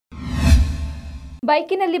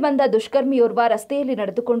ಬೈಕಿನಲ್ಲಿ ಬಂದ ದುಷ್ಕರ್ಮಿಯೋರ್ವ ರಸ್ತೆಯಲ್ಲಿ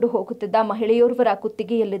ನಡೆದುಕೊಂಡು ಹೋಗುತ್ತಿದ್ದ ಮಹಿಳೆಯೋರ್ವರ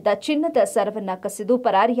ಕುತ್ತಿಗೆಯಲ್ಲಿದ್ದ ಚಿನ್ನದ ಸರವನ್ನ ಕಸಿದು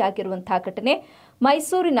ಪರಾರಿಯಾಗಿರುವಂತಹ ಘಟನೆ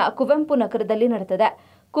ಮೈಸೂರಿನ ಕುವೆಂಪು ನಗರದಲ್ಲಿ ನಡೆದಿದೆ.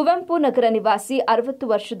 ಕುವೆಂಪು ನಗರ ನಿವಾಸಿ 60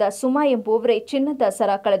 ವರ್ಷದ ಸುಮಾ ಎಂಬುವರೇ ಚಿನ್ನದ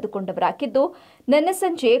ಸರ ಕಳೆದುಕೊಂಡವರಾಗಿದ್ದು, ನಿನ್ನೆ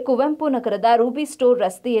ಸಂಜೆ ಕುವೆಂಪು ನಗರದ ರೂಬಿ ಸ್ಟೋರ್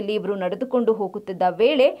ರಸ್ತೆಯಲ್ಲಿ ಇವರು ನಡೆದುಕೊಂಡು ಹೋಗುತ್ತಿದ್ದ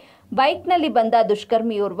ವೇಳೆ ಬೈಕ್ನಲ್ಲಿ ಬಂದ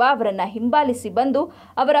ದುಷ್ಕರ್ಮಿಯೋರ್ವ ಅವರನ್ನ ಹಿಂಬಾಲಿಸಿ ಬಂದು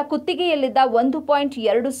ಅವರ ಕುತ್ತಿಗೆಯಲ್ಲಿದ್ದ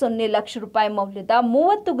 1.20 ಲಕ್ಷ ರೂಪಾಯಿ ಮೌಲ್ಯದ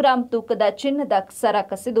 30 ಗ್ರಾಂ ತೂಕದ ಚಿನ್ನದ ಸರ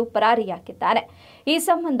ಕಸಿದು ಪರಾರಿಯಾಗಿದ್ದಾನೆ. ಈ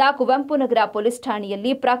ಸಂಬಂಧ ಕುವೆಂಪು ನಗರ ಪೊಲೀಸ್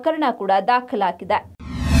ಠಾಣೆಯಲ್ಲಿ ಪ್ರಕರಣ ಕೂಡ ದಾಖಲಾಗಿದೆ.